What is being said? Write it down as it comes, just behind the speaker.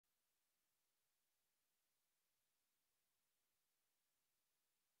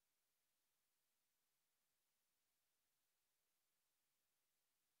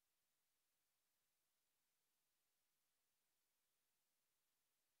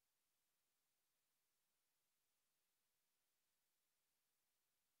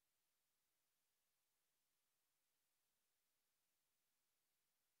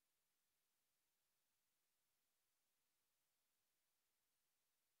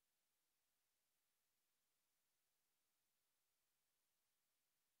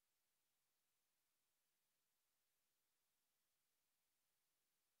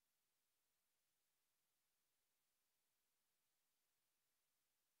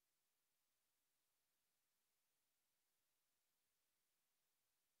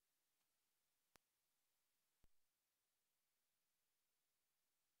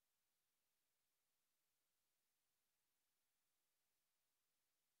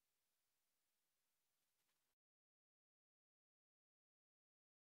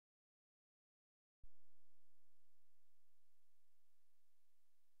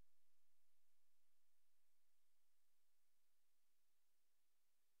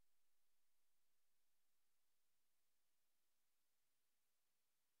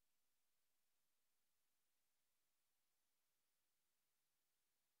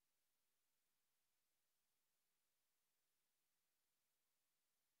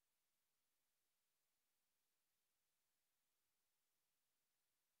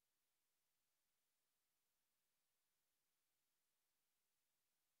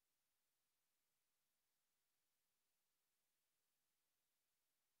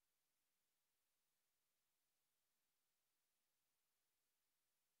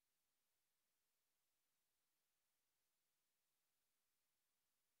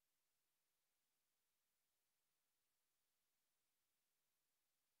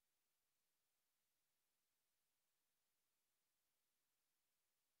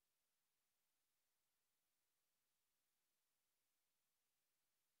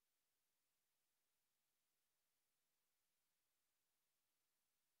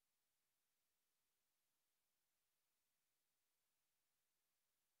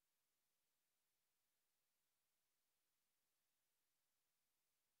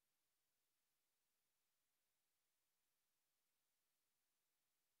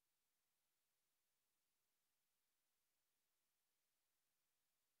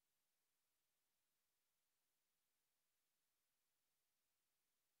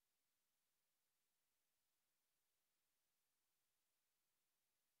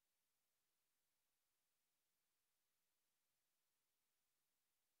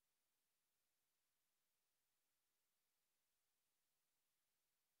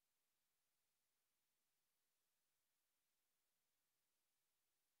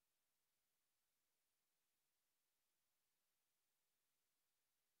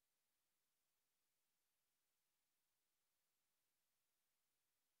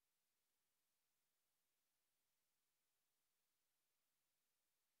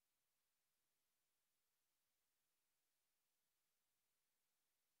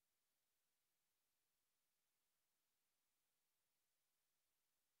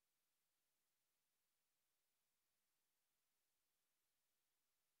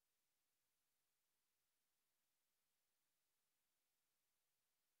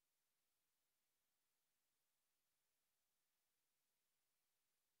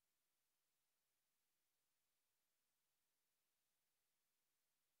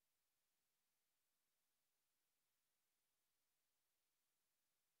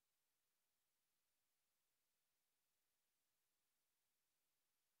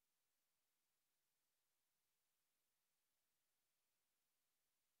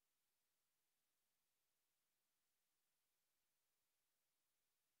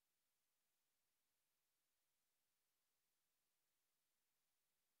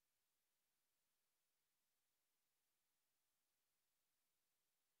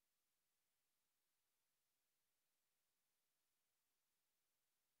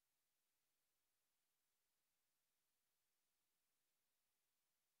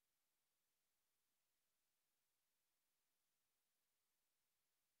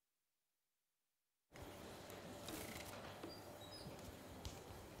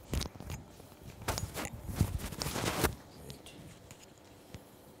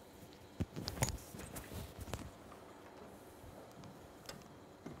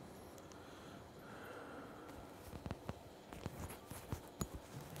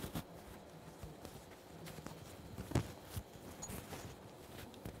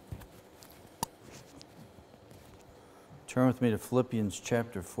Turn with me to Philippians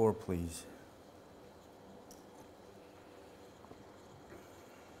chapter 4, please.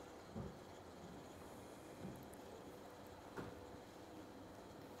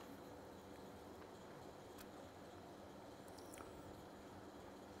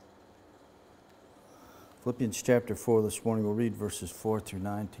 Philippians chapter 4 this morning, we'll read verses 4 through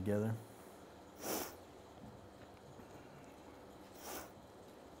 9 together.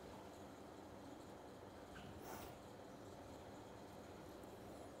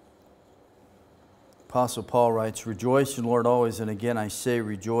 Apostle Paul writes, "Rejoice in the Lord always, and again I say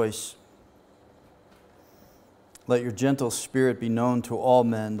rejoice. Let your gentle spirit be known to all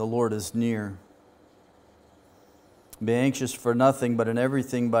men. The Lord is near. Be anxious for nothing, but in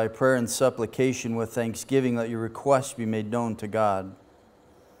everything by prayer and supplication with thanksgiving let your requests be made known to God.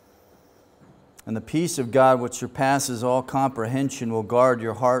 And the peace of God, which surpasses all comprehension, will guard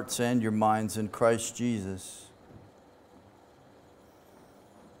your hearts and your minds in Christ Jesus.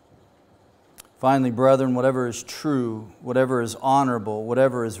 Finally, brethren, whatever is true, whatever is honorable,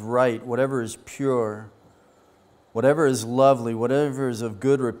 whatever is right, whatever is pure, whatever is lovely, whatever is of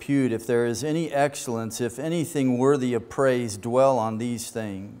good repute, if there is any excellence, if anything worthy of praise, dwell on these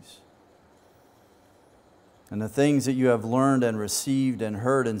things. And the things that you have learned and received and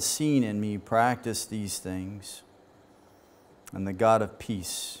heard and seen in me, practice these things. And the God of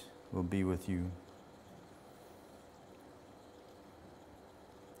peace will be with you."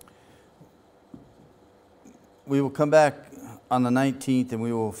 We will come back on the 19th and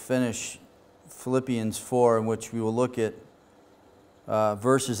we will finish Philippians 4, in which we will look at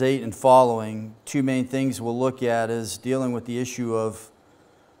verses 8 and following. Two main things we'll look at is dealing with the issue of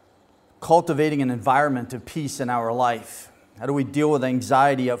cultivating an environment of peace in our life. How do we deal with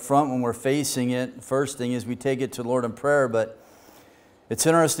anxiety up front when we're facing it? First thing is we take it to the Lord in prayer, but it's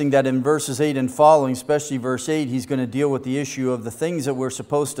interesting that in verses 8 and following, especially verse 8, he's going to deal with the issue of the things that we're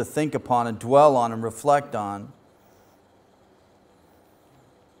supposed to think upon and dwell on and reflect on.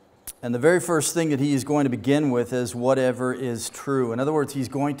 And the very first thing that he is going to begin with is whatever is true. In other words, he's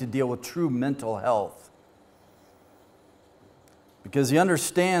going to deal with true mental health. Because he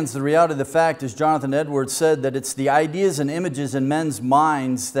understands the reality of the fact, as Jonathan Edwards said, that it's the ideas and images in men's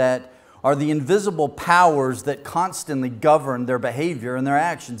minds that are the invisible powers that constantly govern their behavior and their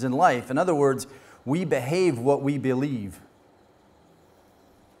actions in life. In other words, we behave what we believe.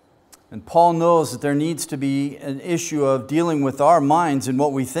 And Paul knows that there needs to be an issue of dealing with our minds and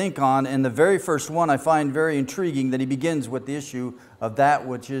what we think on. And the very first one I find very intriguing, that he begins with the issue of that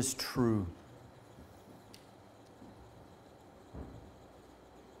which is true.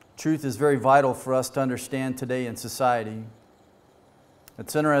 Truth is very vital for us to understand today in society.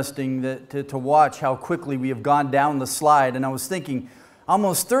 It's interesting to watch how quickly we have gone down the slide. And I was thinking,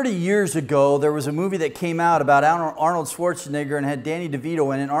 almost 30 years ago, there was a movie that came out about Arnold Schwarzenegger and had Danny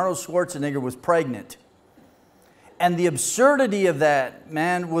DeVito in it. Arnold Schwarzenegger was pregnant. And the absurdity of that,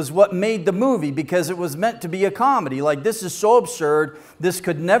 man, was what made the movie, because it was meant to be a comedy. Like, this is so absurd. This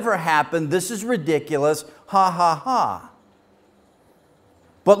could never happen. This is ridiculous. Ha, ha, ha.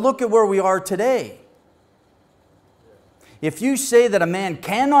 But look at where we are today. If you say that a man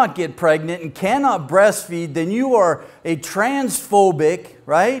cannot get pregnant and cannot breastfeed, then you are a transphobic,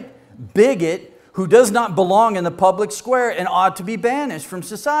 right, bigot who does not belong in the public square and ought to be banished from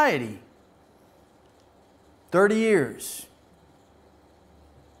society. 30 years.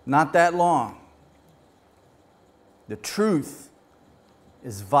 Not that long. The truth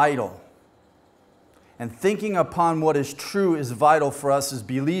is vital. And thinking upon what is true is vital for us as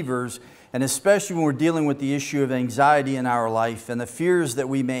believers, and especially when we're dealing with the issue of anxiety in our life and the fears that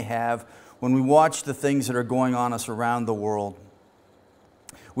we may have when we watch the things that are going on us around the world.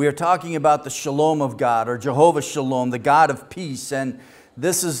 We are talking about the Shalom of God, or Jehovah Shalom, the God of peace. And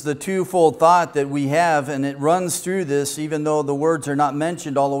this is the twofold thought that we have, and it runs through this, even though the words are not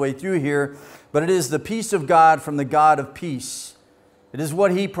mentioned all the way through here. But it is the peace of God from the God of peace. It is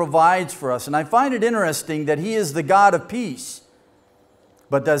what He provides for us. And I find it interesting that He is the God of peace.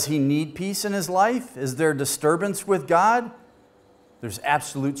 But does he need peace in his life? Is there disturbance with God? There's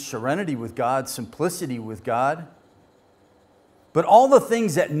absolute serenity with God, simplicity with God. But all the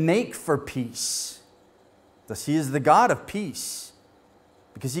things that make for peace, thus he is the God of peace,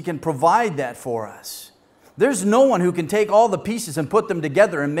 because he can provide that for us. There's no one who can take all the pieces and put them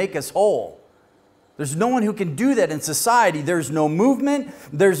together and make us whole. There's no one who can do that in society. There's no movement.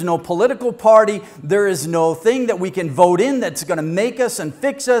 There's no political party. There is no thing that we can vote in that's going to make us and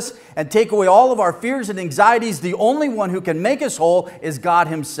fix us and take away all of our fears and anxieties. The only one who can make us whole is God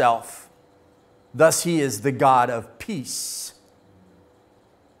Himself. Thus, He is the God of peace.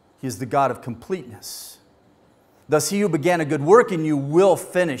 He is the God of completeness. Thus he who began a good work in you will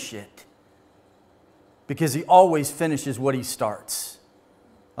finish it. Because he always finishes what he starts,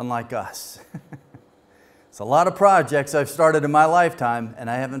 unlike us. It's a lot of projects I've started in my lifetime, and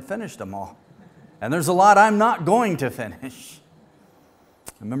I haven't finished them all. And there's a lot I'm not going to finish.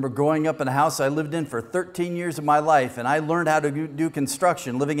 I remember growing up in a house I lived in for 13 years of my life, and I learned how to do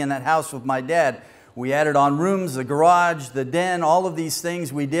construction living in that house with my dad. We added on rooms, the garage, the den, all of these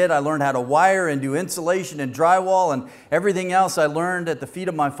things we did. I learned how to wire and do insulation and drywall and everything else I learned at the feet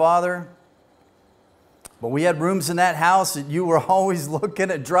of my father. But we had rooms in that house that you were always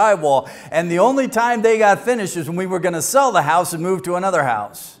looking at drywall. And the only time they got finished was when we were going to sell the house and move to another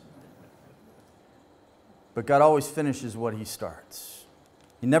house. But God always finishes what he starts.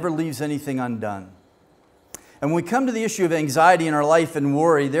 He never leaves anything undone. And when we come to the issue of anxiety in our life and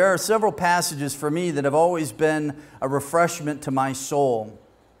worry, there are several passages for me that have always been a refreshment to my soul.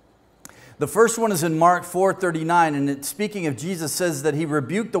 The first one is in Mark 4:39, and it, speaking of Jesus, says that he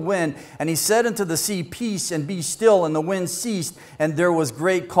rebuked the wind, and he said unto the sea, Peace, and be still, and the wind ceased, and there was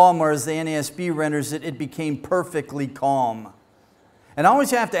great calm, or as the NASB renders it, it became perfectly calm. And I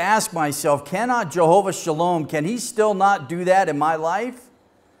always have to ask myself, cannot Jehovah Shalom, can he still not do that in my life?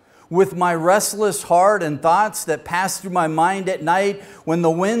 With my restless heart and thoughts that pass through my mind at night, when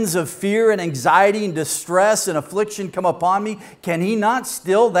the winds of fear and anxiety and distress and affliction come upon me, can he not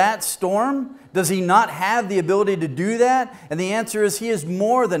still that storm? Does he not have the ability to do that? And the answer is he is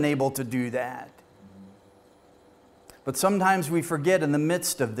more than able to do that. But sometimes we forget in the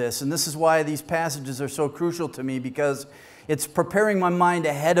midst of this, and this is why these passages are so crucial to me, because it's preparing my mind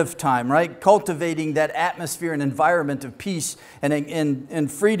ahead of time, right? Cultivating that atmosphere and environment of peace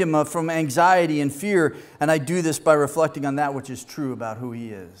and freedom from anxiety and fear. And I do this by reflecting on that which is true about who he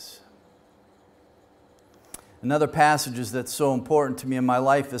is. Another passage that's so important to me in my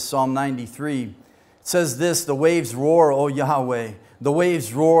life is Psalm 93. It says this, the waves roar, O Yahweh. The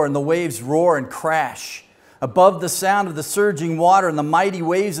waves roar, and the waves roar and crash. Above the sound of the surging water and the mighty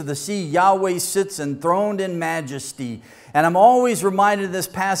waves of the sea, Yahweh sits enthroned in majesty. And I'm always reminded in this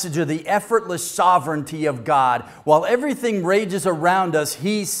passage of the effortless sovereignty of God. While everything rages around us,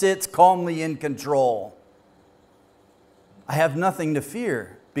 he sits calmly in control. I have nothing to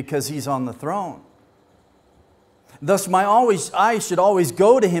fear because he's on the throne. Thus, my eyes should always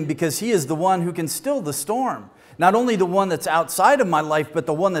go to him because he is the one who can still the storm. Not only the one that's outside of my life, but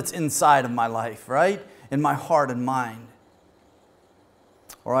the one that's inside of my life, right? In my heart and mind.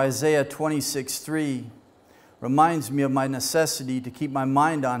 Or Isaiah 26:3 reminds me of my necessity to keep my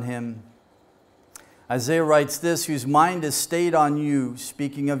mind on him. Isaiah writes this, whose mind is stayed on you,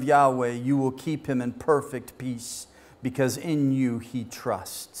 speaking of Yahweh, you will keep him in perfect peace, because in you he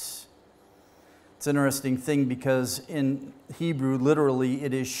trusts. It's an interesting thing because in Hebrew, literally,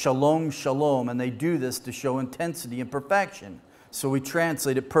 it is shalom, shalom, and they do this to show intensity and perfection. So we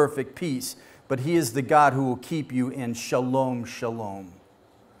translate it perfect peace. But he is the God who will keep you in shalom, shalom,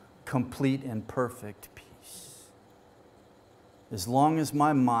 complete and perfect peace. As long as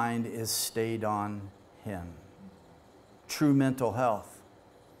my mind is stayed on him. True mental health.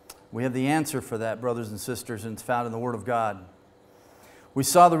 We have the answer for that, brothers and sisters, and it's found in the Word of God. We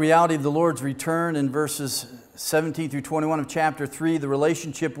saw the reality of the Lord's return in verses 17 through 21 of chapter 3, the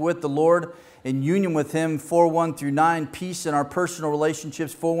relationship with the Lord in union with him, 4:1 through 9, peace in our personal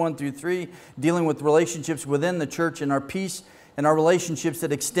relationships, 4:1 through 3, dealing with relationships within the church and our peace and our relationships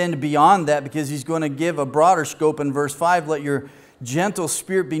that extend beyond that, because he's going to give a broader scope in verse 5, let your gentle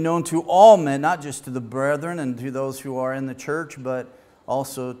spirit be known to all men, not just to the brethren and to those who are in the church, but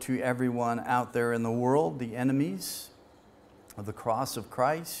also to everyone out there in the world, the enemies of the cross of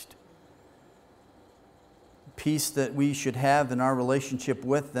Christ. Peace that we should have in our relationship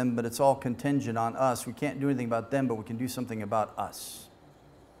with them, but it's all contingent on us. We can't do anything about them, but we can do something about us.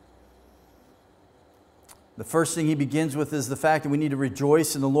 The first thing he begins with is the fact that we need to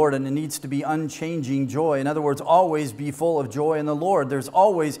rejoice in the Lord, and it needs to be unchanging joy. In other words, always be full of joy in the Lord. There's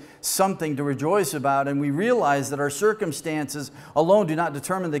always something to rejoice about, and we realize that our circumstances alone do not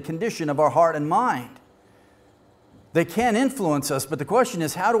determine the condition of our heart and mind. They can influence us, but the question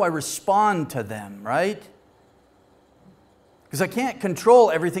is, how do I respond to them, right? Because I can't control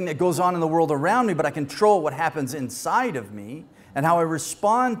everything that goes on in the world around me, but I control what happens inside of me and how I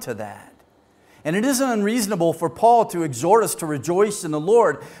respond to that. And it isn't unreasonable for Paul to exhort us to rejoice in the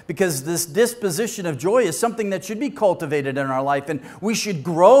Lord, because this disposition of joy is something that should be cultivated in our life and we should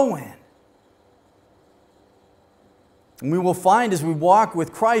grow in. And we will find as we walk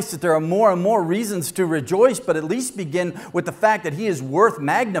with Christ that there are more and more reasons to rejoice, but at least begin with the fact that he is worth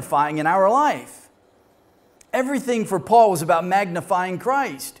magnifying in our life. Everything for Paul was about magnifying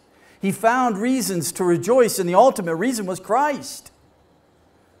Christ. He found reasons to rejoice, and the ultimate reason was Christ.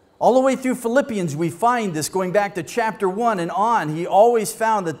 All the way through Philippians, we find this, going back to chapter 1 and on. He always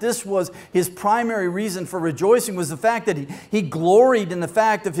found that this was his primary reason for rejoicing, was the fact that he gloried in the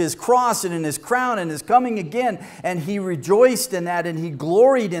fact of his cross and in his crown and his coming again. And he rejoiced in that and he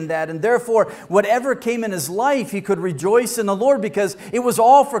gloried in that. And therefore, whatever came in his life, he could rejoice in the Lord because it was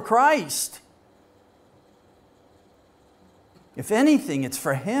all for Christ. If anything, it's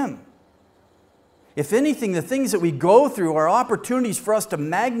for Him. If anything, the things that we go through are opportunities for us to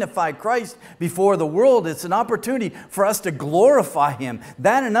magnify Christ before the world. It's an opportunity for us to glorify Him.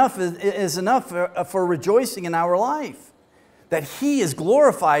 That is enough for rejoicing in our life. That He is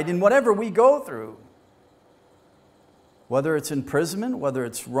glorified in whatever we go through. Whether it's imprisonment, whether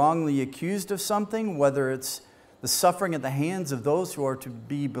it's wrongly accused of something, whether it's the suffering at the hands of those who are to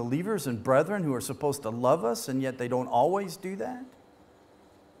be believers and brethren who are supposed to love us, and yet they don't always do that.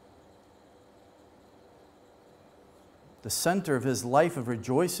 The center of his life of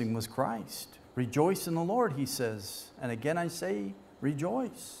rejoicing was Christ. Rejoice in the Lord, he says. And again I say,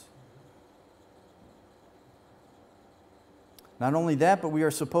 rejoice. Not only that, but we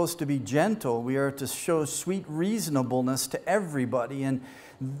are supposed to be gentle. We are to show sweet reasonableness to everybody. And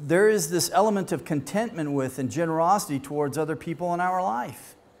there is this element of contentment with and generosity towards other people in our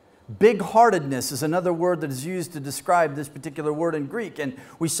life. Big-heartedness is another word that is used to describe this particular word in Greek. And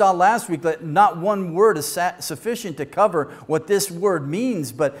we saw last week that not one word is sufficient to cover what this word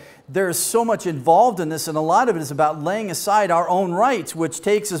means, but there is so much involved in this, and a lot of it is about laying aside our own rights, which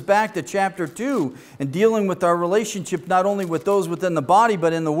takes us back to chapter 2 and dealing with our relationship not only with those within the body,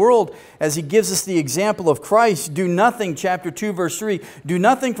 but in the world, as he gives us the example of Christ. Do nothing, chapter 2, verse 3, do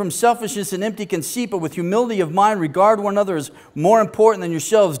nothing from selfishness and empty conceit, but with humility of mind regard one another as more important than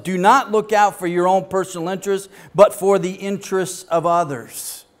yourselves. Do not look out for your own personal interests, but for the interests of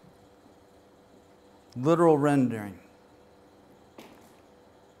others. Literal rendering.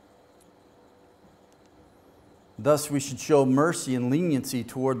 Thus, we should show mercy and leniency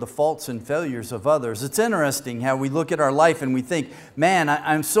toward the faults and failures of others. It's interesting how we look at our life and we think, man,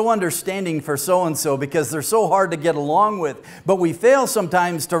 I'm so understanding for so-and-so because they're so hard to get along with. But we fail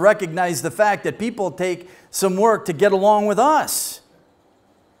sometimes to recognize the fact that people take some work to get along with us.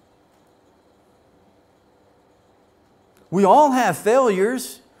 We all have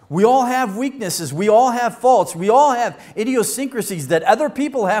failures. We all have weaknesses. We all have faults. We all have idiosyncrasies that other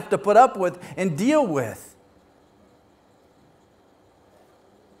people have to put up with and deal with.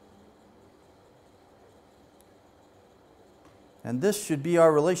 And this should be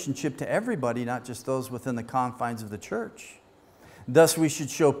our relationship to everybody, not just those within the confines of the church. Thus, we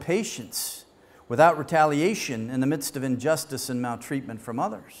should show patience without retaliation in the midst of injustice and maltreatment from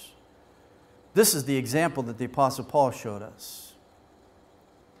others. This is the example that the Apostle Paul showed us.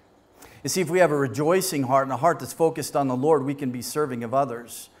 You see, if we have a rejoicing heart and a heart that's focused on the Lord, we can be serving of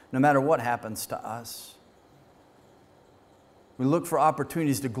others, no matter what happens to us. We look for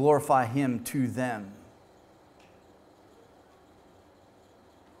opportunities to glorify Him to them.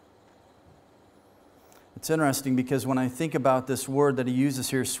 It's interesting because when I think about this word that he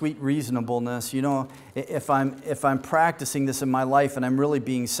uses here, sweet reasonableness, you know, if I'm practicing this in my life and I'm really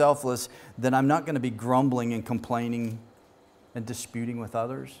being selfless, then I'm not going to be grumbling and complaining and disputing with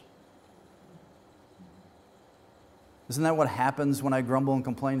others. Isn't that what happens when I grumble and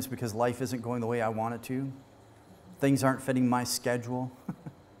complain? It's because life isn't going the way I want it to. Things aren't fitting my schedule.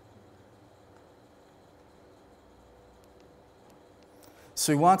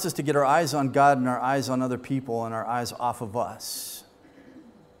 So he wants us to get our eyes on God and our eyes on other people and our eyes off of us.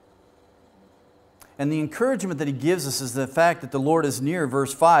 And the encouragement that he gives us is the fact that the Lord is near,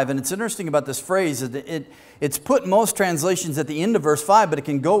 verse 5. And it's interesting about this phrase that it's put in most translations at the end of verse 5, but it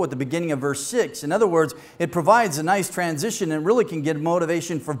can go at the beginning of verse 6. In other words, it provides a nice transition and really can get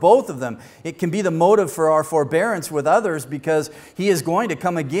motivation for both of them. It can be the motive for our forbearance with others because he is going to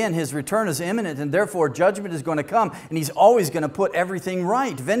come again. His return is imminent, and therefore judgment is going to come, and he's always going to put everything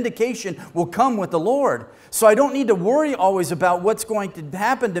right. Vindication will come with the Lord. So I don't need to worry always about what's going to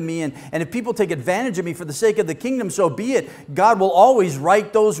happen to me, and if people take advantage of me for the sake of the kingdom, so be it. God will always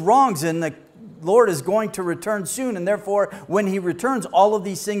right those wrongs, and the Lord is going to return soon, and therefore when he returns, all of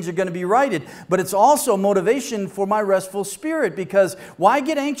these things are going to be righted. But it's also motivation for my restful spirit, because why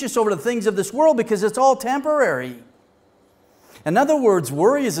get anxious over the things of this world? Because it's all temporary. In other words,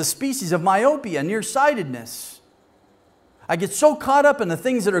 worry is a species of myopia, nearsightedness. I get so caught up in the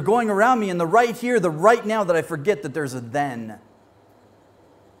things that are going around me in the right here, the right now, that I forget that there's a then.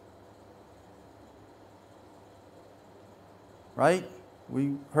 Right?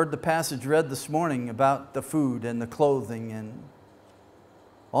 We heard the passage read this morning about the food and the clothing, and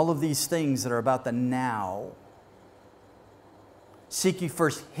All of these things that are about the now. Seek ye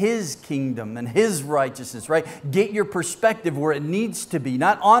first His kingdom and His righteousness, right? Get your perspective where it needs to be,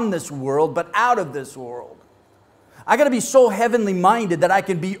 not on this world, but out of this world. I got to be so heavenly minded that I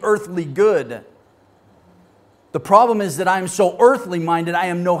can be earthly good. The problem is that I am so earthly minded, I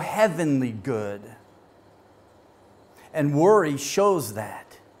am no heavenly good. And worry shows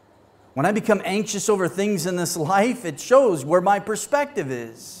that. When I become anxious over things in this life, it shows where my perspective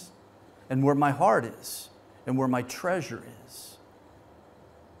is, and where my heart is, and where my treasure is.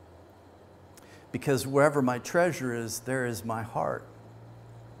 Because wherever my treasure is, there is my heart.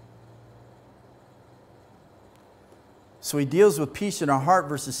 So he deals with peace in our heart,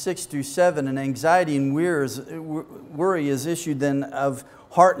 verses 6 through 7, and anxiety and worry is issued then of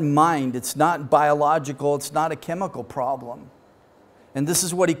heart and mind. It's not biological, it's not a chemical problem. And this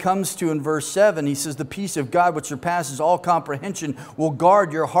is what he comes to in verse 7. He says, the peace of God which surpasses all comprehension will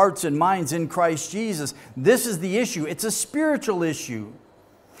guard your hearts and minds in Christ Jesus. This is the issue. It's a spiritual issue.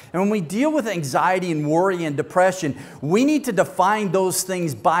 And when we deal with anxiety and worry and depression, we need to define those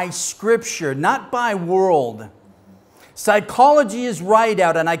things by Scripture, not by world. Psychology is right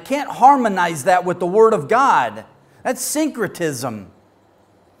out, and I can't harmonize that with the Word of God. That's syncretism.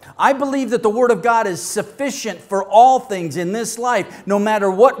 I believe that the Word of God is sufficient for all things in this life, no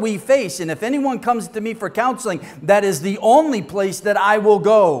matter what we face. And if anyone comes to me for counseling, that is the only place that I will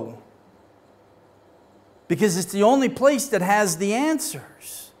go. Because it's the only place that has the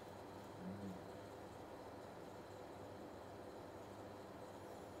answers.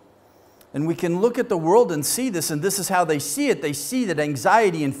 And we can look at the world and see this, and this is how they see it. They see that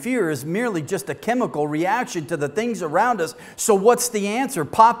anxiety and fear is merely just a chemical reaction to the things around us. So what's the answer?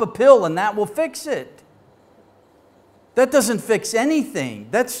 Pop a pill and that will fix it. That doesn't fix anything.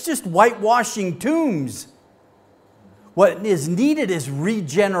 That's just whitewashing tombs. What is needed is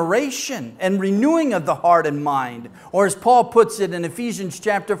regeneration and renewing of the heart and mind. Or as Paul puts it in Ephesians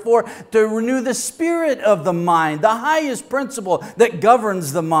chapter 4, to renew the spirit of the mind, the highest principle that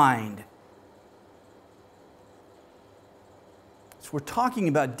governs the mind. We're talking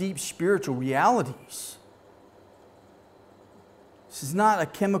about deep spiritual realities. This is not a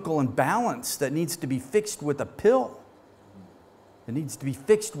chemical imbalance that needs to be fixed with a pill. It needs to be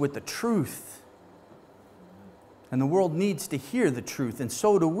fixed with the truth. And the world needs to hear the truth, and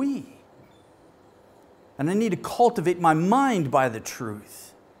so do we. And I need to cultivate my mind by the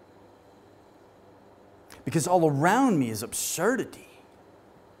truth. Because all around me is absurdity.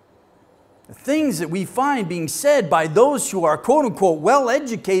 The things that we find being said by those who are quote-unquote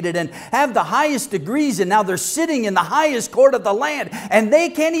well-educated and have the highest degrees, and now they're sitting in the highest court of the land, and they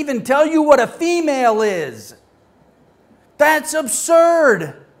can't even tell you what a female is. That's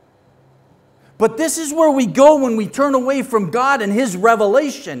absurd. But this is where we go when we turn away from God and His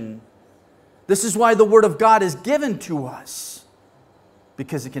revelation. This is why the Word of God is given to us,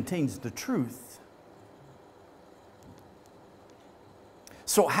 because it contains the truth.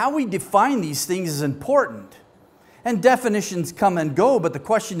 So how we define these things is important. And definitions come and go, but the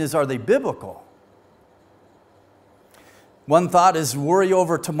question is, are they biblical? One thought is worry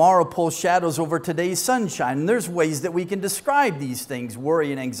over tomorrow pulls shadows over today's sunshine. And there's ways that we can describe these things,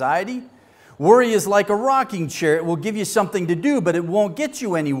 worry and anxiety. Worry is like a rocking chair. It will give you something to do, but it won't get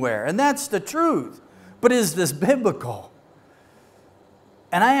you anywhere. And that's the truth. But is this biblical?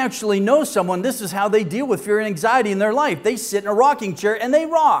 And I actually know someone, this is how they deal with fear and anxiety in their life. They sit in a rocking chair and they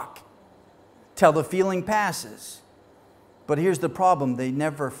rock till the feeling passes. But here's the problem, they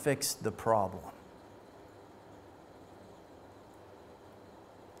never fix the problem.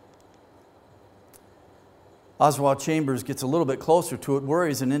 Oswald Chambers gets a little bit closer to it.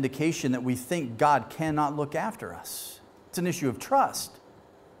 Worry is an indication that we think God cannot look after us. It's an issue of trust.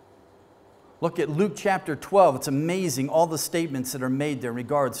 Look at Luke chapter 12. It's amazing all the statements that are made there in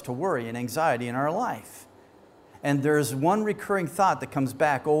regards to worry and anxiety in our life. And there's one recurring thought that comes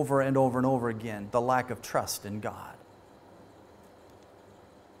back over and over and over again, the lack of trust in God.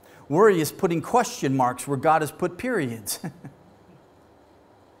 Worry is putting question marks where God has put periods.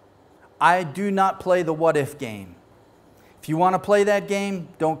 I do not play the what if game. If you want to play that game,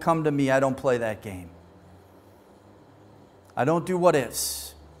 don't come to me. I don't play that game. I don't do what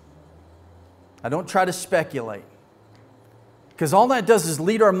ifs. I don't try to speculate. Because all that does is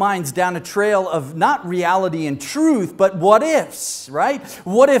lead our minds down a trail of not reality and truth, but what ifs, right?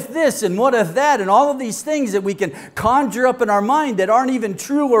 What if this and what if that, and all of these things that we can conjure up in our mind that aren't even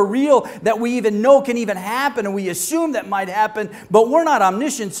true or real, that we even know can even happen, and we assume that might happen, but we're not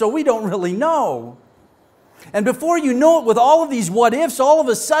omniscient, so we don't really know. And before you know it, with all of these what ifs, all of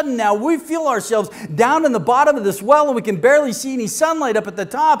a sudden now we feel ourselves down in the bottom of this well and we can barely see any sunlight up at the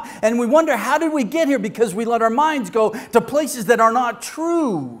top. And we wonder, how did we get here? Because we let our minds go to places that are not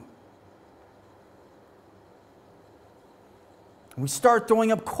true. We start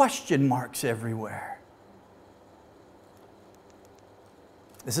throwing up question marks everywhere.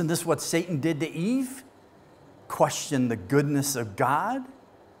 Isn't this what Satan did to Eve? Question the goodness of God?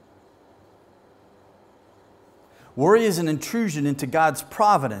 Worry is an intrusion into God's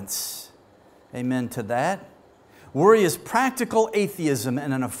providence. Amen to that. Worry is practical atheism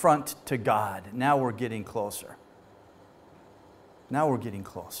and an affront to God. Now we're getting closer. Now we're getting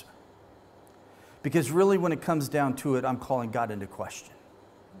closer. Because really, when it comes down to it, I'm calling God into question.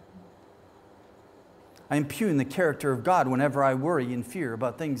 I impugn the character of God whenever I worry and fear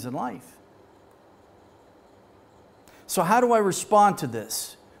about things in life. So how do I respond to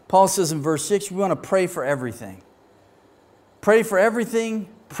this? Paul says in verse 6, we want to pray for everything. Pray for everything,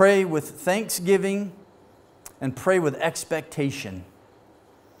 pray with thanksgiving, and pray with expectation.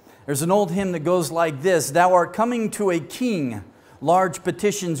 There's an old hymn that goes like this: Thou art coming to a king, large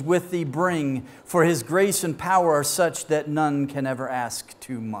petitions with thee bring, for his grace and power are such that none can ever ask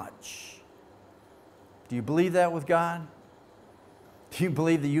too much. Do you believe that with God? Do you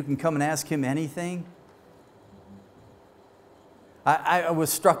believe that you can come and ask him anything? I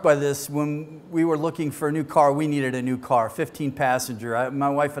was struck by this when we were looking for a new car. We needed a new car, 15 passenger. My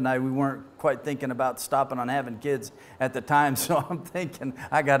wife and I, we weren't quite thinking about stopping on having kids at the time, so I'm thinking,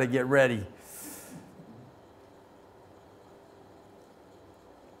 I got to get ready.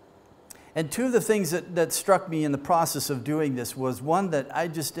 And two of the things that struck me in the process of doing this was, one, that I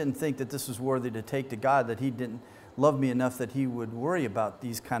just didn't think that this was worthy to take to God, that he didn't love me enough that he would worry about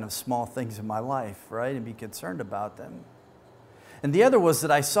these kind of small things in my life, right, and be concerned about them. And the other was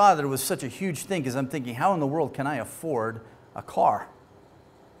that I saw that it was such a huge thing, because I'm thinking, how in the world can I afford a car?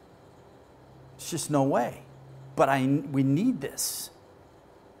 It's just no way. But we need this.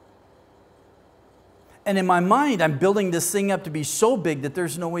 And in my mind, I'm building this thing up to be so big that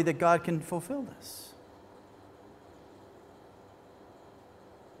there's no way that God can fulfill this.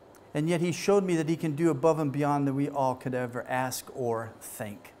 And yet he showed me that he can do above and beyond that we all could ever ask or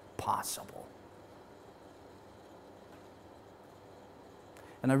think possible.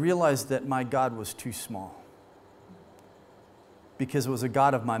 And I realized that my God was too small, because it was a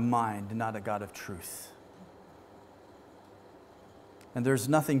God of my mind, not a God of truth. And there's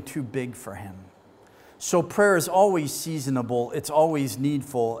nothing too big for him. So prayer is always seasonable, it's always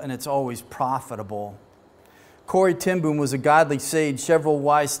needful, and it's always profitable. Corrie ten Boom was a godly sage. Several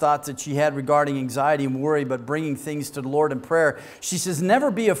wise thoughts that she had regarding anxiety and worry, but bringing things to the Lord in prayer. She says, never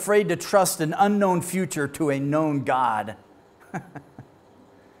be afraid to trust an unknown future to a known God.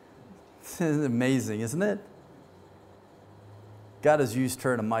 This is amazing, isn't it? God has used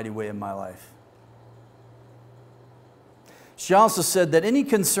her in a mighty way in my life. She also said that any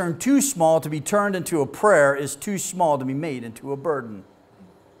concern too small to be turned into a prayer is too small to be made into a burden.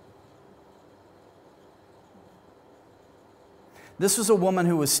 This was a woman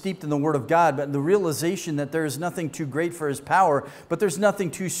who was steeped in the Word of God, but the realization that there is nothing too great for his power, but there's nothing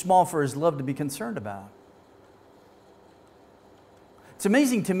too small for his love to be concerned about. It's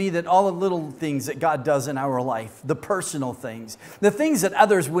amazing to me that all the little things that God does in our life, the personal things, the things that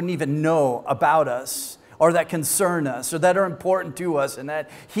others wouldn't even know about us, or that concern us, or that are important to us, and that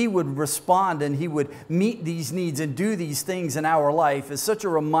he would respond and he would meet these needs and do these things in our life, is such a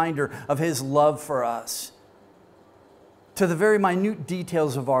reminder of his love for us. To the very minute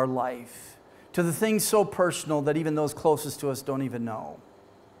details of our life, to the things so personal that even those closest to us don't even know.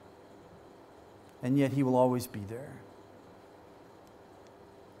 And yet he will always be there.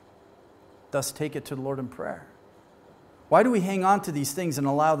 Thus, take it to the Lord in prayer. Why do we hang on to these things and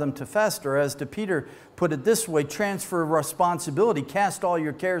allow them to fester? As to Peter put it this way, transfer responsibility, cast all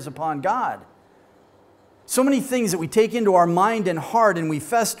your cares upon God. So many things that we take into our mind and heart, and we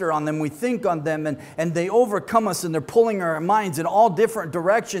fester on them, we think on them, and they overcome us, and they're pulling our minds in all different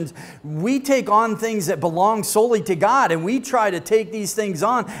directions. We take on things that belong solely to God, and we try to take these things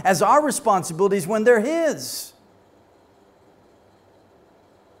on as our responsibilities when they're his.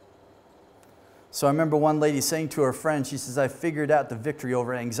 So I remember one lady saying to her friend, she says, I figured out the victory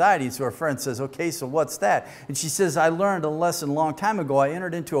over anxiety. So her friend says, okay, so what's that? And she says, I learned a lesson a long time ago. I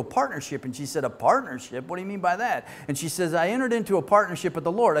entered into a partnership. And she said, a partnership? What do you mean by that? And she says, I entered into a partnership with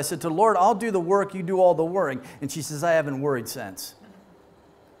the Lord. I said to the Lord, I'll do the work, you do all the worrying. And she says, I haven't worried since.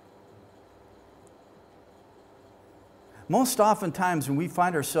 Most oftentimes when we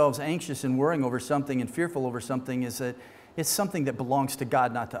find ourselves anxious and worrying over something and fearful over something, is that it's something that belongs to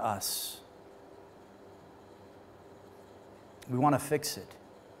God, not to us. We want to fix it.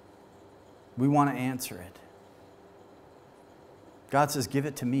 We want to answer it. God says, give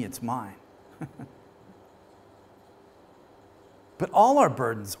it to me, it's mine. But all our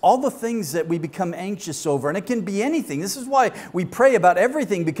burdens, all the things that we become anxious over, and it can be anything. This is why we pray about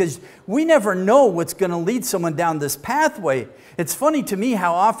everything, because we never know what's going to lead someone down this pathway. It's funny to me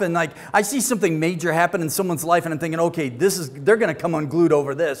how often, like, I see something major happen in someone's life and I'm thinking, okay, they're going to come unglued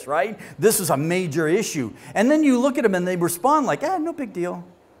over this, right? This is a major issue. And then you look at them and they respond like, no big deal.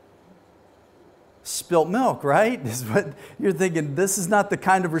 Spilt milk, right? Is what you're thinking. This is not the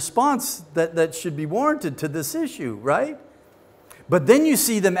kind of response that should be warranted to this issue, right? But then you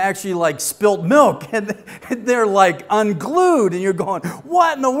see them actually like spilt milk and they're like unglued and you're going,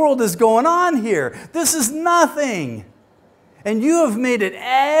 what in the world is going on here? This is nothing. And you have made it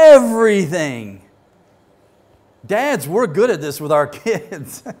everything. Dads, we're good at this with our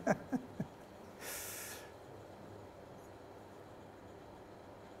kids.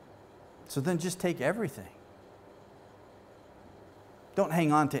 So then just take everything. Don't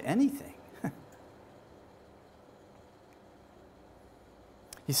hang on to anything.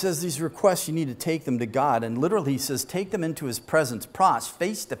 He says these requests, you need to take them to God. And literally he says, take them into His presence, pros,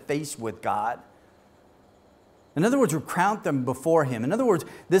 face to face with God. In other words, recount them before Him. In other words,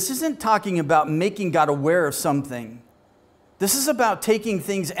 this isn't talking about making God aware of something. This is about taking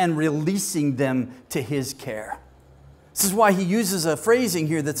things and releasing them to His care. This is why he uses a phrasing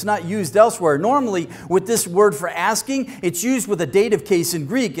here that's not used elsewhere. Normally, with this word for asking, it's used with a dative case in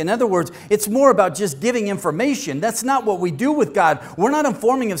Greek. In other words, it's more about just giving information. That's not what we do with God. We're not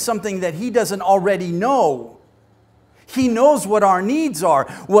informing of something that He doesn't already know. He knows what our needs are.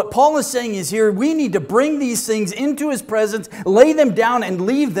 What Paul is saying is here, we need to bring these things into His presence, lay them down and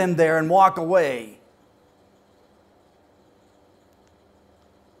leave them there and walk away.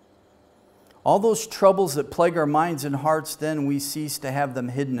 All those troubles that plague our minds and hearts, then we cease to have them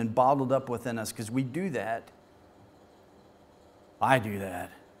hidden and bottled up within us, because we do that. I do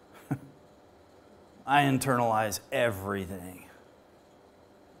that. I internalize everything.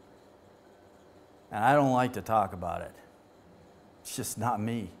 And I don't like to talk about it. It's just not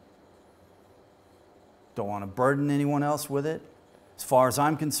me. Don't want to burden anyone else with it. As far as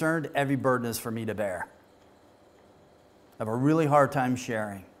I'm concerned, every burden is for me to bear. I have a really hard time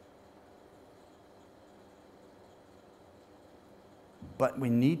sharing. But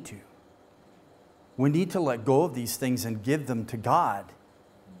we need to. We need to let go of these things and give them to God.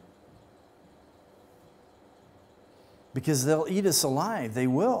 Because they'll eat us alive. They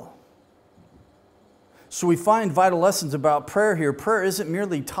will. So we find vital lessons about prayer here. Prayer isn't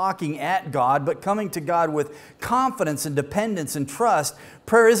merely talking at God, but coming to God with confidence and dependence and trust.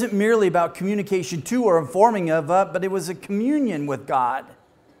 Prayer isn't merely about communication to or informing of, but it was a communion with God.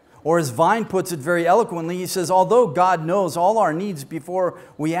 Or as Vine puts it very eloquently, he says, although God knows all our needs before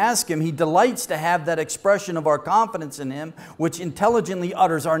we ask Him, He delights to have that expression of our confidence in Him, which intelligently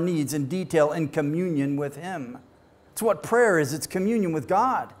utters our needs in detail in communion with Him. It's what prayer is. It's communion with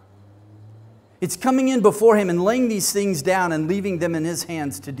God. It's coming in before Him and laying these things down and leaving them in His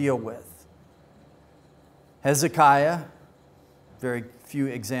hands to deal with. Hezekiah, very few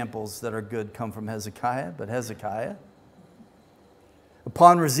examples that are good come from Hezekiah, but Hezekiah,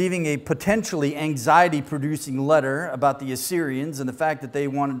 upon receiving a potentially anxiety-producing letter about the Assyrians and the fact that they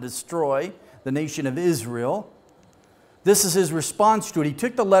wanted to destroy the nation of Israel, this is his response to it. He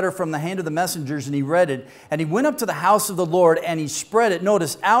took the letter from the hand of the messengers and he read it. And he went up to the house of the Lord and he spread it,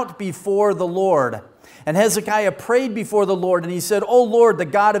 notice, out before the Lord. And Hezekiah prayed before the Lord, and he said, O Lord, the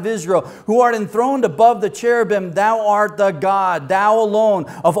God of Israel, who art enthroned above the cherubim, Thou art the God, Thou alone,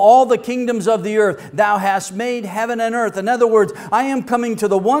 of all the kingdoms of the earth. Thou hast made heaven and earth. In other words, I am coming to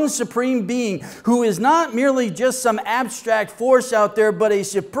the one supreme being who is not merely just some abstract force out there, but a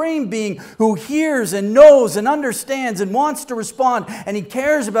supreme being who hears and knows and understands and wants to respond. And He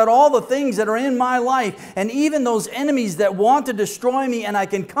cares about all the things that are in my life, and even those enemies that want to destroy me, and I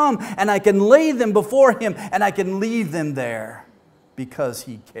can come and I can lay them before Him, and I can leave them there because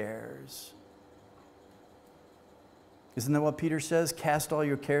He cares. Isn't that what Peter says? Cast all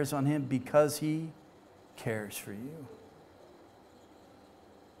your cares on Him because He cares for you.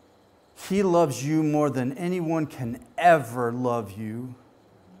 He loves you more than anyone can ever love you.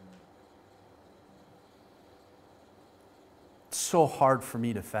 It's so hard for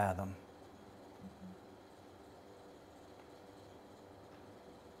me to fathom.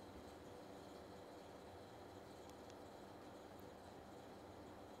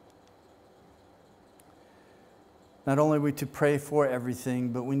 Not only are we to pray for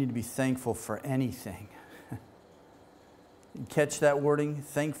everything, but we need to be thankful for anything. You catch that wording?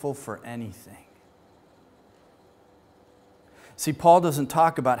 Thankful for anything. See, Paul doesn't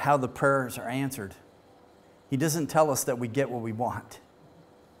talk about how the prayers are answered. He doesn't tell us that we get what we want.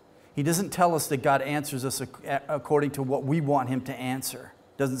 He doesn't tell us that God answers us according to what we want Him to answer.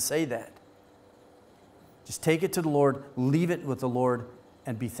 Doesn't say that. Just take it to the Lord, leave it with the Lord,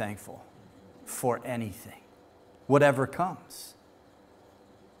 and be thankful for anything, whatever comes.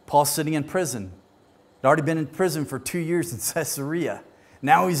 Paul's sitting in prison. He'd already been in prison for 2 years in Caesarea.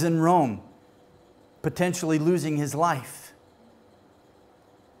 Now he's in Rome, potentially losing his life.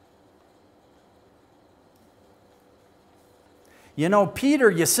 You know,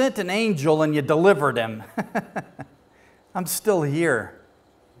 Peter, you sent an angel and you delivered him. I'm still here,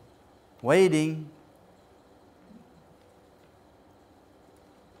 waiting.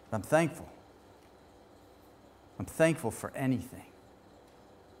 I'm thankful. I'm thankful for anything.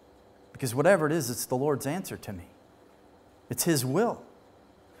 Because whatever it is, it's the Lord's answer to me. It's His will.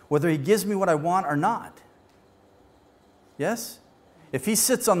 Whether He gives me what I want or not. Yes? If He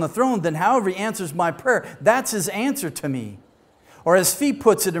sits on the throne, then however He answers my prayer, that's His answer to me. Or as Fee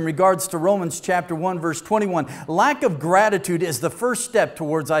puts it in regards to Romans chapter 1, verse 21, lack of gratitude is the first step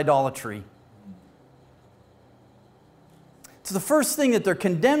towards idolatry. It's the first thing that they're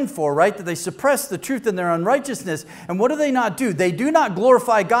condemned for, right? That they suppress the truth in their unrighteousness. And what do they not do? They do not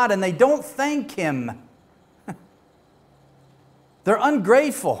glorify God and they don't thank Him. They're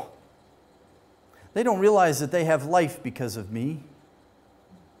ungrateful. They don't realize that they have life because of me.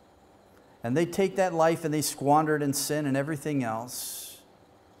 And they take that life and they squander it in sin and everything else.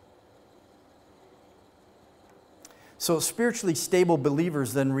 So spiritually stable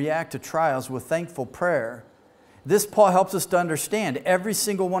believers then react to trials with thankful prayer. This Paul helps us to understand. Every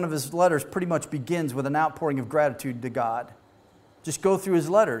single one of his letters pretty much begins with an outpouring of gratitude to God. Just go through his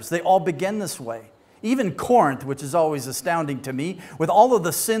letters. They all begin this way. Even Corinth, which is always astounding to me, with all of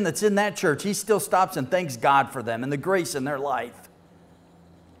the sin that's in that church, he still stops and thanks God for them and the grace in their life.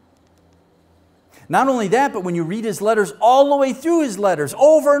 Not only that, but when you read his letters, all the way through his letters,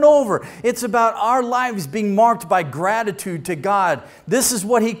 over and over, it's about our lives being marked by gratitude to God. This is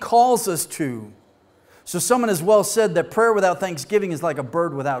what he calls us to. So someone has well said that prayer without thanksgiving is like a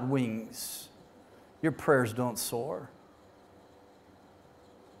bird without wings. Your prayers don't soar.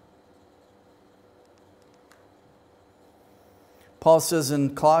 Paul says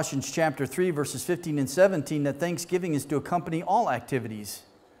in Colossians chapter 3, verses 15 and 17, that thanksgiving is to accompany all activities.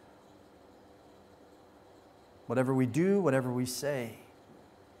 Whatever we do, whatever we say.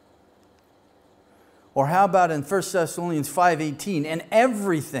 Or how about in 1 Thessalonians 5:18, in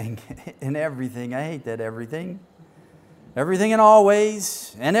everything, I hate that everything. Everything and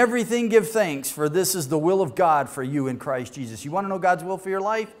always, and everything give thanks, for this is the will of God for you in Christ Jesus. You want to know God's will for your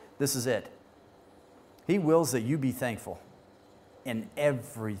life? This is it. He wills that you be thankful in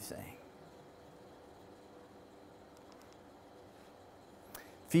everything.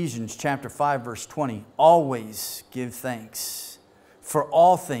 Ephesians chapter 5, verse 20, always give thanks for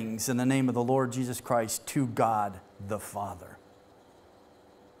all things in the name of the Lord Jesus Christ to God the Father.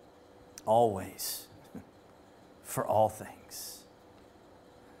 Always. For all things.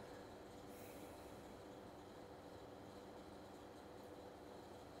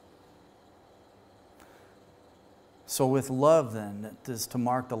 So with love then, that is to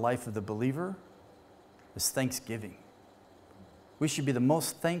mark the life of the believer, is thanksgiving. We should be the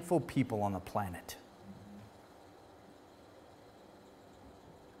most thankful people on the planet.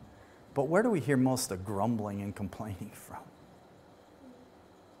 But where do we hear most of the grumbling and complaining from?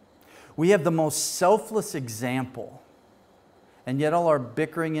 We have the most selfless example, and yet all our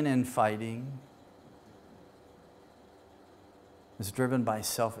bickering and infighting is driven by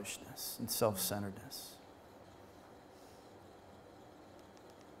selfishness and self-centeredness.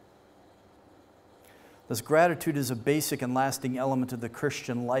 Thus, gratitude is a basic and lasting element of the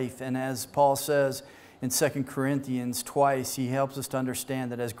Christian life, and as Paul says in 2 Corinthians twice, he helps us to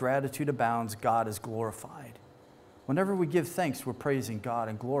understand that as gratitude abounds, God is glorified. Whenever we give thanks, we're praising God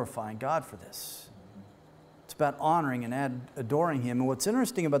and glorifying God for this. It's about honoring and adoring Him. And what's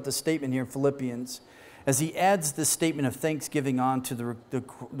interesting about the statement here in Philippians, as he adds this statement of thanksgiving on to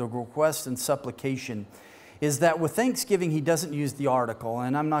the request and supplication, is that with thanksgiving, he doesn't use the article.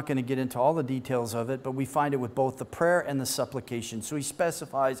 And I'm not going to get into all the details of it, but we find it with both the prayer and the supplication. So he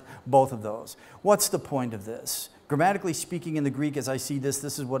specifies both of those. What's the point of this? Grammatically speaking in the Greek, as I see this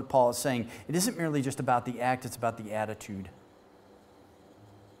is what Paul is saying. It isn't merely just about the act, it's about the attitude.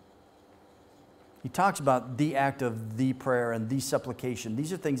 He talks about the act of the prayer and the supplication.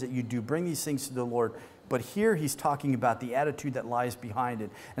 These are things that you do. Bring these things to the Lord. But here he's talking about the attitude that lies behind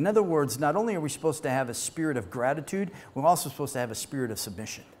it. In other words, not only are we supposed to have a spirit of gratitude, we're also supposed to have a spirit of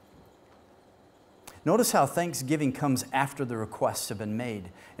submission. Notice how thanksgiving comes after the requests have been made.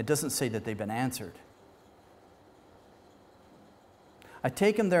 It doesn't say that they've been answered. I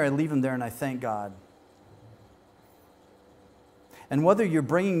take them there, I leave them there, and I thank God. And whether you're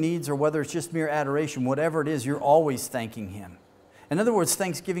bringing needs or whether it's just mere adoration, whatever it is, you're always thanking Him. In other words,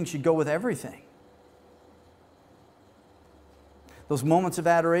 thanksgiving should go with everything. Those moments of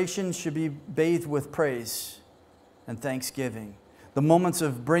adoration should be bathed with praise and thanksgiving. The moments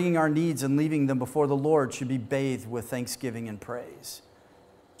of bringing our needs and leaving them before the Lord should be bathed with thanksgiving and praise.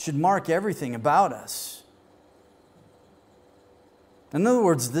 It should mark everything about us. In other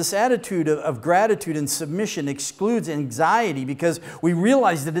words, this attitude of gratitude and submission excludes anxiety because we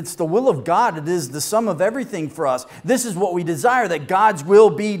realize that it's the will of God. It is the sum of everything for us. This is what we desire, that God's will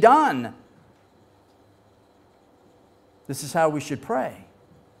be done. This is how we should pray.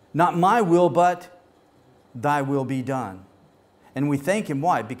 Not my will, but thy will be done. And we thank Him.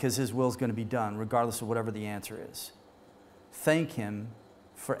 Why? Because His will is going to be done, regardless of whatever the answer is. Thank Him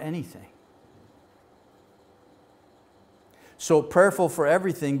for anything. So prayerful for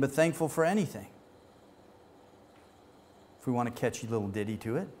everything, but thankful for anything. If we want a catchy little ditty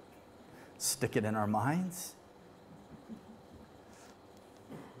to it, stick it in our minds.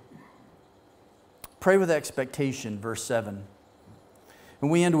 Pray with expectation, verse 7. And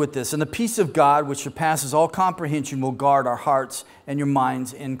we end with this. And the peace of God, which surpasses all comprehension, will guard our hearts and your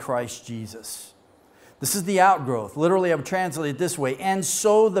minds in Christ Jesus. This is the outgrowth. Literally, I would translate it this way. And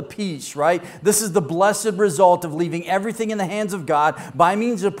so the peace, right? This is the blessed result of leaving everything in the hands of God by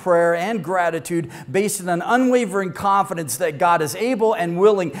means of prayer and gratitude, based on an unwavering confidence that God is able and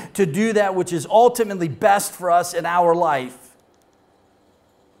willing to do that which is ultimately best for us in our life.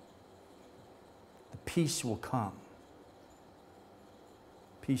 The peace will come.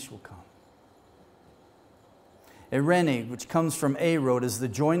 Peace will come. Irene, which comes from erod, is the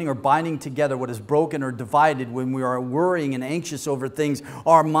joining or binding together what is broken or divided. When we are worrying and anxious over things,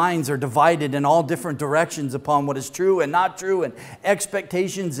 our minds are divided in all different directions upon what is true and not true, and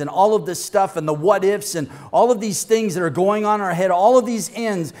expectations and all of this stuff and the what ifs and all of these things that are going on in our head. All of these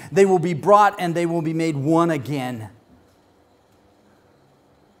ends, they will be brought and they will be made one again.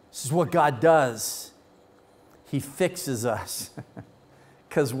 This is what God does. He fixes us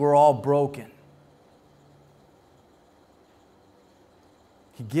because we're all broken.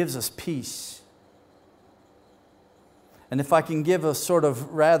 He gives us peace. And if I can give a sort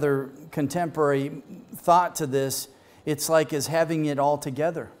of rather contemporary thought to this, it's like as having it all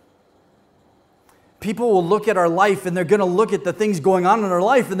together. People will look at our life and they're going to look at the things going on in our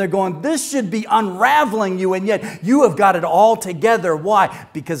life and they're going, this should be unraveling you, and yet you have got it all together. Why?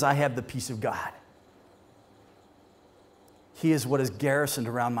 Because I have the peace of God. He is what is garrisoned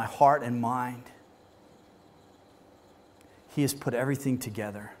around my heart and mind. He has put everything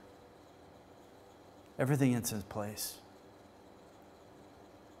together. Everything in its place.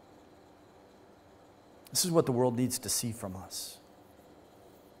 This is what the world needs to see from us.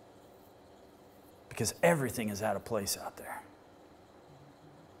 Because everything is out of place out there.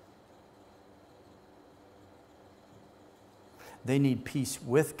 They need peace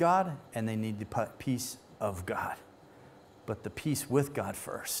with God and they need the peace of God. But the peace with God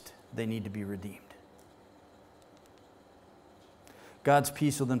first. They need to be redeemed. God's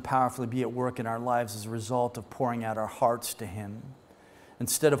peace will then powerfully be at work in our lives as a result of pouring out our hearts to Him.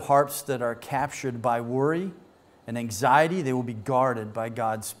 Instead of hearts that are captured by worry and anxiety, they will be guarded by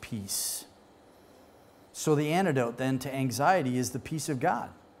God's peace. So the antidote then to anxiety is the peace of God.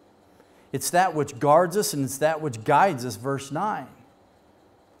 It's that which guards us and it's that which guides us, verse 9.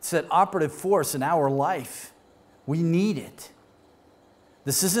 It's that operative force in our life. We need it.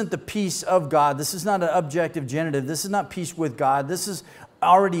 This isn't the peace of God. This is not an objective genitive. This is not peace with God. This is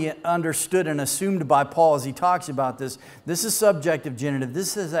already understood and assumed by Paul as he talks about this. This is subjective genitive.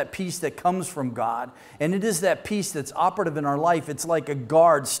 This is that peace that comes from God. And it is that peace that's operative in our life. It's like a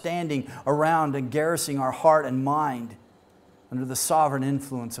guard standing around and garrisoning our heart and mind under the sovereign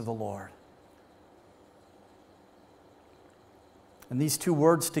influence of the Lord. And these two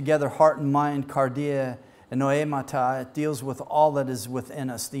words together, heart and mind, cardia, and noemata, it deals with all that is within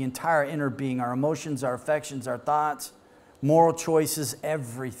us, the entire inner being, our emotions, our affections, our thoughts, moral choices,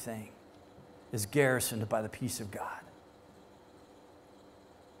 everything is garrisoned by the peace of God.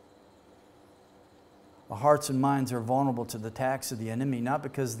 Our hearts and minds are vulnerable to the attacks of the enemy, not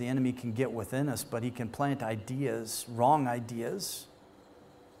because the enemy can get within us, but he can plant ideas, wrong ideas,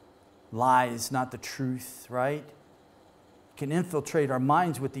 lies, not the truth, right? Can infiltrate our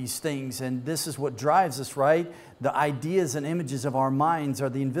minds with these things, and this is what drives us, right? The ideas and images of our minds are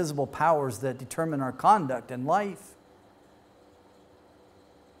the invisible powers that determine our conduct in life.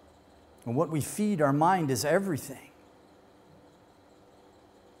 And what we feed our mind is everything.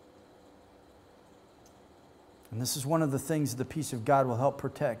 And this is one of the things the peace of God will help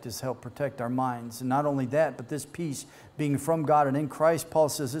protect, is help protect our minds. And not only that, but this peace being from God and in Christ, Paul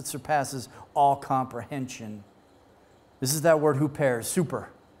says it surpasses all comprehension. This is that word huper,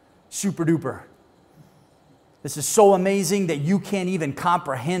 super duper. This is so amazing that you can't even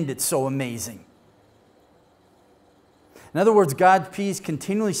comprehend it's so amazing. In other words, God's peace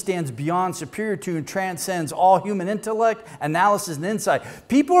continually stands beyond, superior to, and transcends all human intellect, analysis, and insight.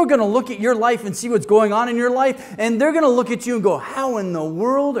 People are going to look at your life and see what's going on in your life, and they're going to look at you and go, how in the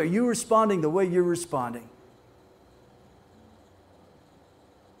world are you responding the way you're responding?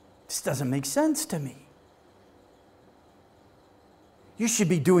 This doesn't make sense to me. You should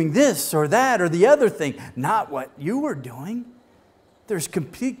be doing this or that or the other thing, not what you were doing. There's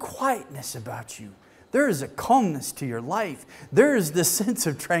complete quietness about you. There is a calmness to your life. There is this sense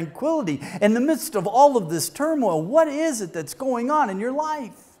of tranquility in the midst of all of this turmoil. What is it that's going on in your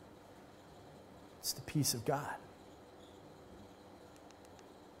life? It's the peace of God.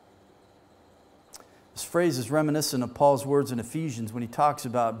 This phrase is reminiscent of Paul's words in Ephesians when he talks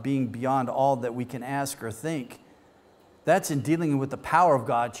about being beyond all that we can ask or think. That's in dealing with the power of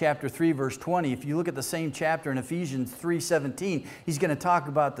God, chapter 3, verse 20. If you look at the same chapter in Ephesians 3:17, he's going to talk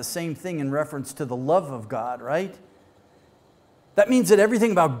about the same thing in reference to the love of God, right? That means that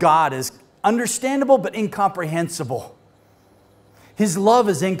everything about God is understandable but incomprehensible. His love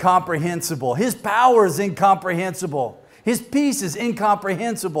is incomprehensible. His power is incomprehensible. His peace is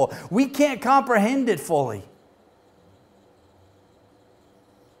incomprehensible. We can't comprehend it fully.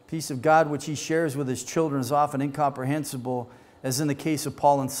 Peace of God which he shares with his children is often incomprehensible, as in the case of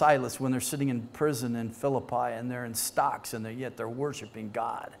Paul and Silas when they're sitting in prison in Philippi and they're in stocks and yet they're worshiping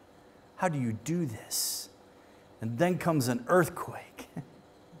God. How do you do this? And then comes an earthquake.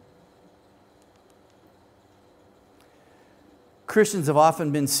 Christians have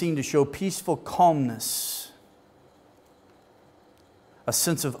often been seen to show peaceful calmness, a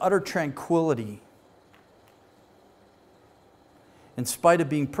sense of utter tranquility, in spite of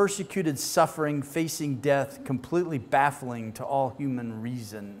being persecuted, suffering, facing death, completely baffling to all human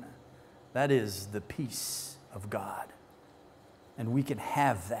reason. That is the peace of God. And we can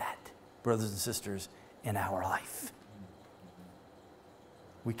have that, brothers and sisters, in our life.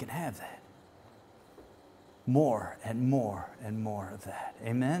 We can have that. More and more and more of that.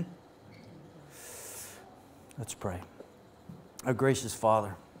 Amen? Let's pray. Our gracious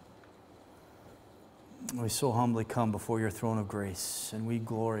Father, we so humbly come before your throne of grace, and we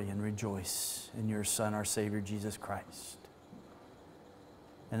glory and rejoice in your Son, our Savior, Jesus Christ,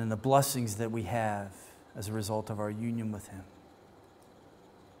 and in the blessings that we have as a result of our union with him.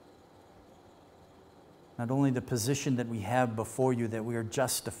 Not only the position that we have before you, that we are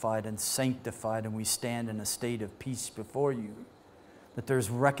justified and sanctified and we stand in a state of peace before you, that there's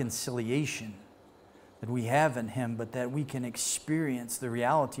reconciliation that we have in him, but that we can experience the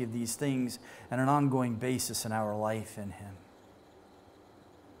reality of these things on an ongoing basis in our life in him.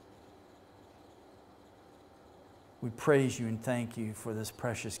 We praise you and thank you for this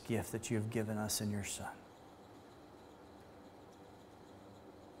precious gift that you have given us in your Son.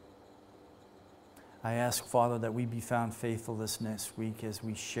 I ask, Father, that we be found faithful this next week as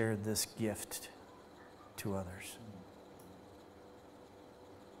we share this gift to others.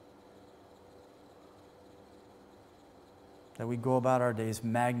 That we go about our days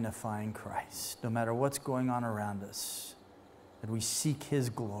magnifying Christ, no matter what's going on around us. That we seek his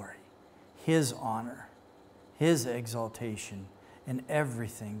glory, his honor, his exaltation in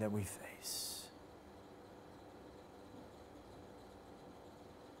everything that we face.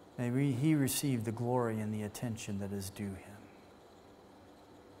 May he receive the glory and the attention that is due him.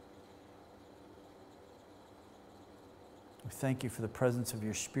 We thank you for the presence of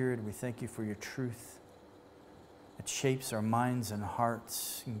your Spirit. We thank you for your truth. It shapes our minds and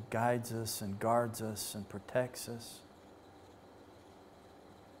hearts and guides us and guards us and protects us.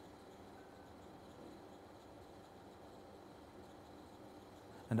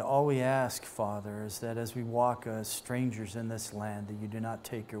 And all we ask, Father, is that as we walk as strangers in this land, that you do not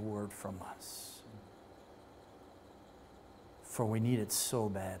take your word from us. For we need it so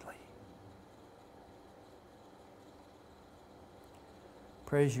badly.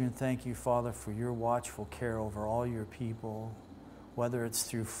 Praise you and thank you, Father, for your watchful care over all your people, whether it's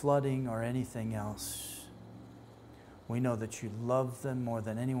through flooding or anything else. We know that you love them more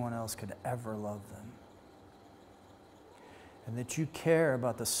than anyone else could ever love them. And that you care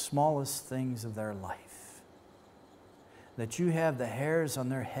about the smallest things of their life. That you have the hairs on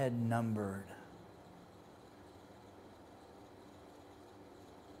their head numbered.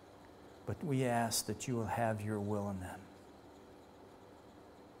 But we ask that you will have your will in them.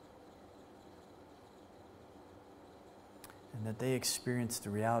 And that they experience the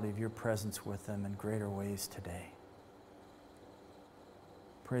reality of your presence with them in greater ways today.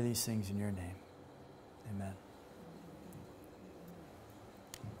 Pray these things in your name. Amen.